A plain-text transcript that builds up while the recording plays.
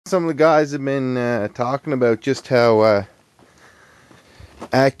some of the guys have been talking about just how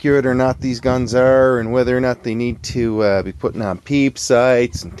accurate or not these guns are, and whether or not they need to be putting on peep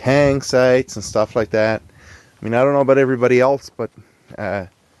sights and tang sights and stuff like that. I mean, I don't know about everybody else, but I'm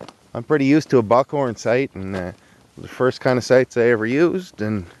pretty used to a buckhorn sight, and the first kind of sights I ever used,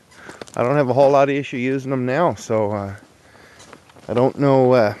 and I don't have a whole lot of issue using them now. So I don't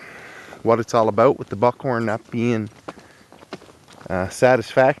know what it's all about with the buckhorn not being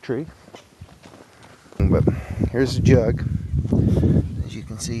satisfactory. But here's the jug. As you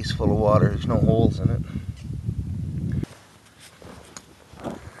can see, it's full of water. There's no holes in it.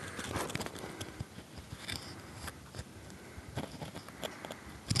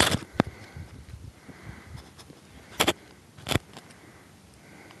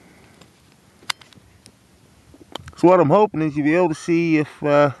 So what I'm hoping is you'll be able to see if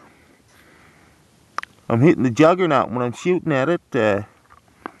I'm hitting the jug or not when I'm shooting at it.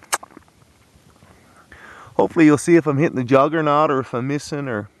 Hopefully you'll see if I'm hitting the jug or not, or if I'm missing,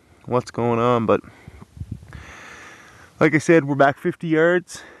 or what's going on. But like I said, we're back 50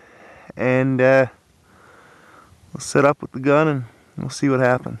 yards, and we'll set up with the gun and we'll see what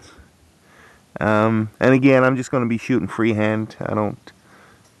happens. And again, I'm just going to be shooting freehand. I'm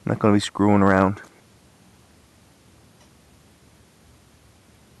not going to be screwing around.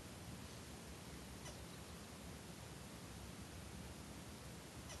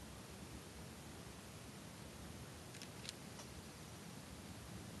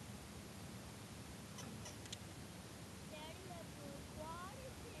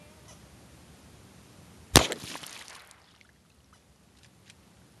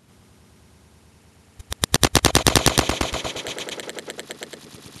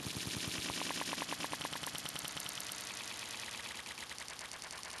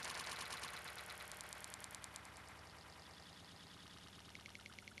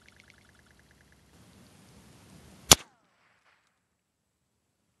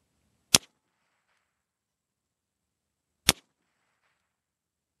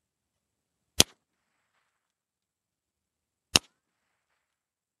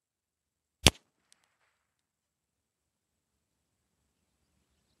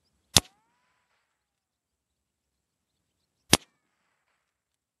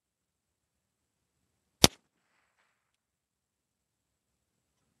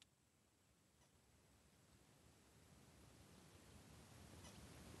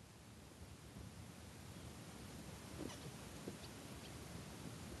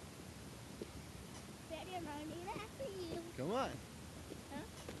 Come on. Huh?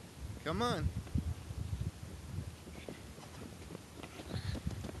 Come on.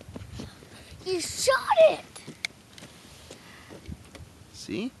 You shot it!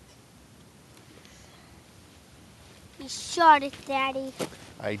 See? You shot it, Daddy.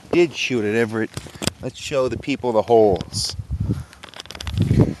 I did shoot it, Everett. Let's show the people the holes.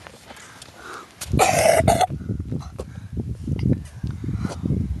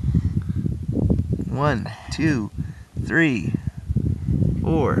 One, 2, 3,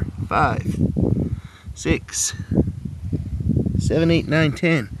 4, 5, 6, 7, 8, 9,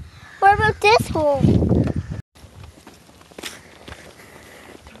 10. What about this hole?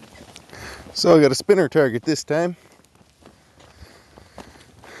 So I got a spinner target this time.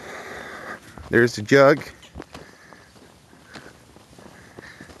 There's the jug.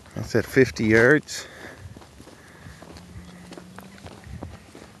 That's at 50 yards.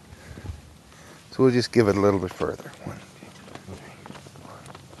 So we'll just give it a little bit further. 1,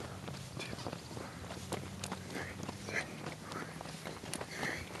 2, 3, 4, 5,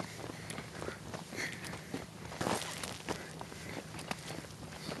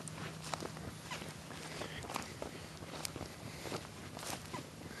 6, 7, 8, 9,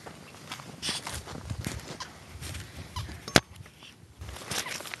 10.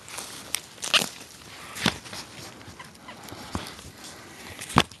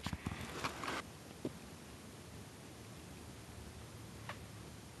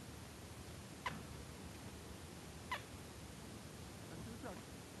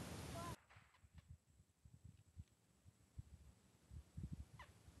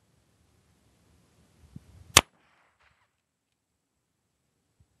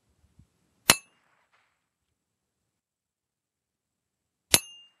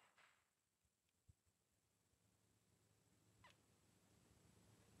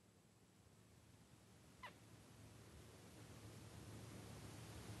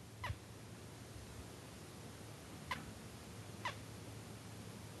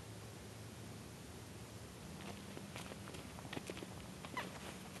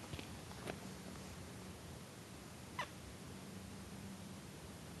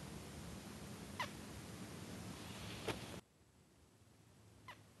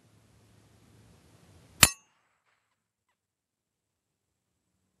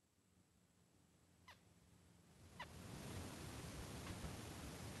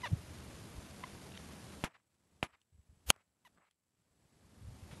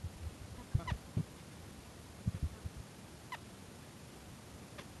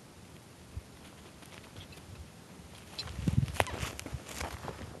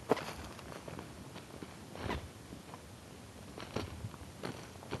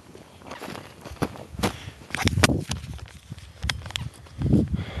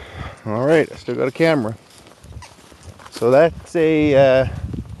 Alright, I still got a camera. So that's a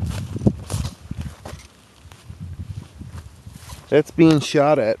that's being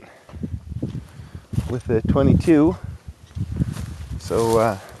shot at with a 22. So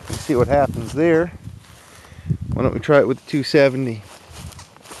let's see what happens there. Why don't we try it with the 270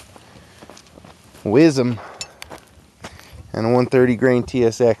 wizzum and a 130 grain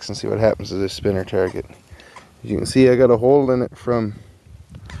TSX and see what happens to this spinner target. As you can see, I got a hole in it from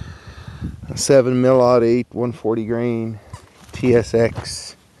a 7mm/8 140 grain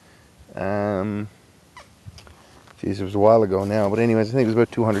TSX. Geez, it was a while ago now, but anyways, I think it was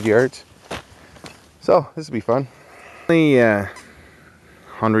about 200 yards. So this will be fun. Only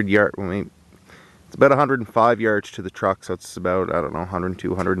 100 yard. I mean, it's about 105 yards to the truck, so it's about, I don't know, 102,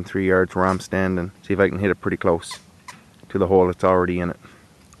 103 yards where I'm standing. See if I can hit it pretty close to the hole that's already in it.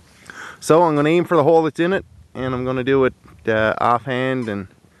 So I'm going to aim for the hole that's in it, and I'm going to do it offhand and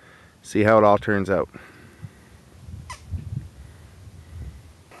see how it all turns out.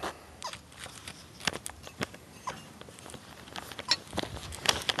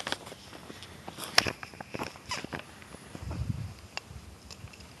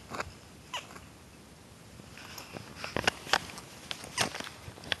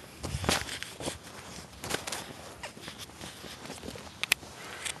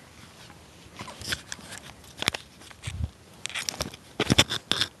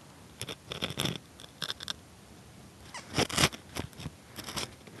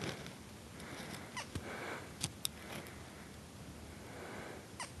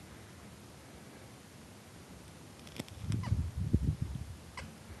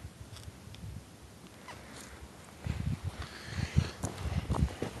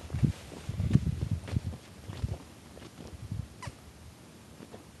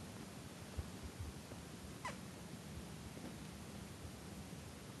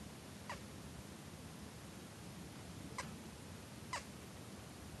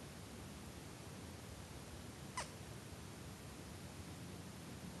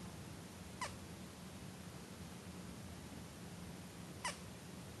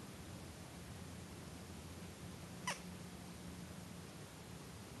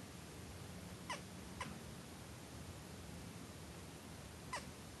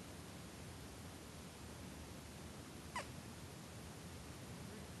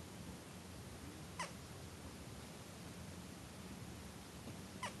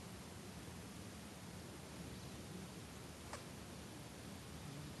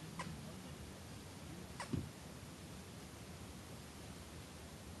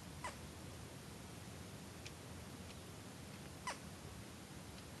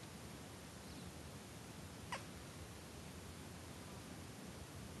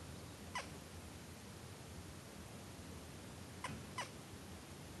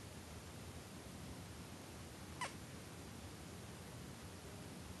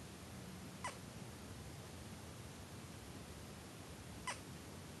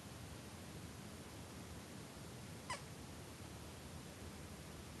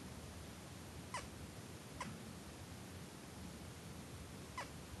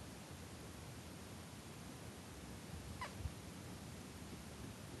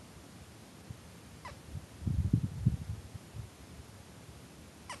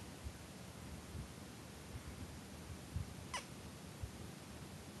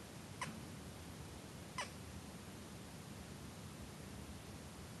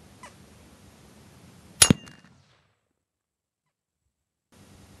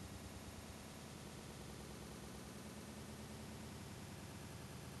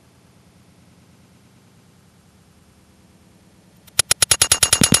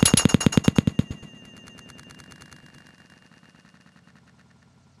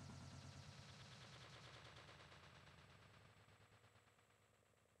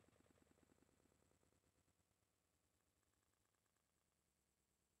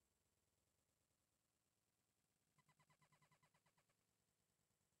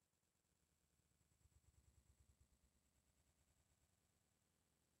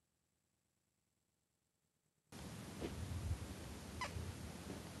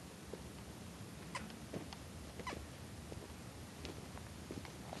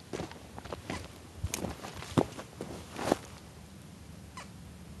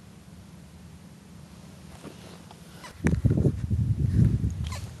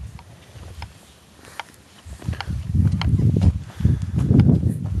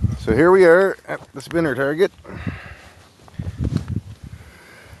 So here we are at the spinner target.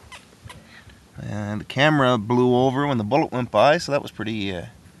 And the camera blew over when the bullet went by, so that was pretty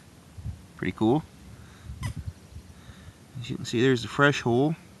cool. As you can see, there's the fresh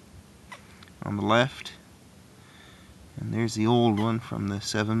hole. on the left. And there's the old one from the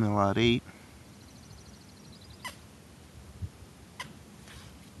 7mm/8.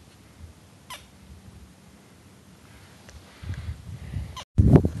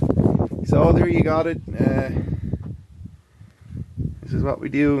 So there you got it. This is what we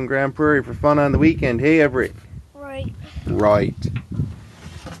do in Grand Prairie for fun on the weekend. Hey, Everett. Right. Right.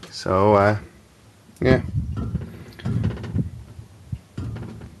 So, yeah.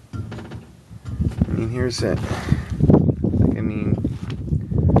 I mean, here's it. Like, I mean,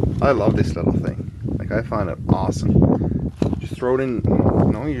 I love this little thing. Like, I find it awesome. Just throw it in,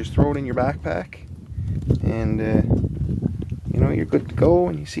 you know, you just throw it in your backpack, and you know, you're good to go.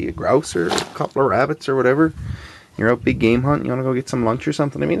 And you see a grouse or a couple of rabbits or whatever, you're out big game hunting, you want to go get some lunch or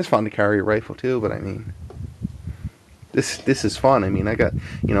something. I mean, it's fun to carry a rifle too, but I mean, this is fun. I mean, I got,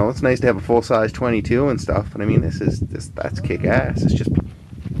 you know, it's nice to have a full-size 22 and stuff, but I mean, that's kick-ass. It's just,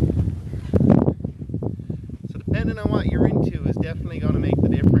 so depending on what you're into is definitely going to make the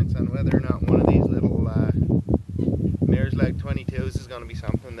difference on whether or not one of these little mare's leg 22s is going to be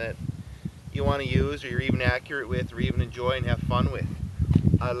something that you want to use, or you're even accurate with, or even enjoy and have fun with.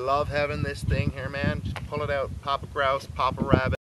 I love having this thing here, man. Just pull it out, pop a grouse, pop a rabbit.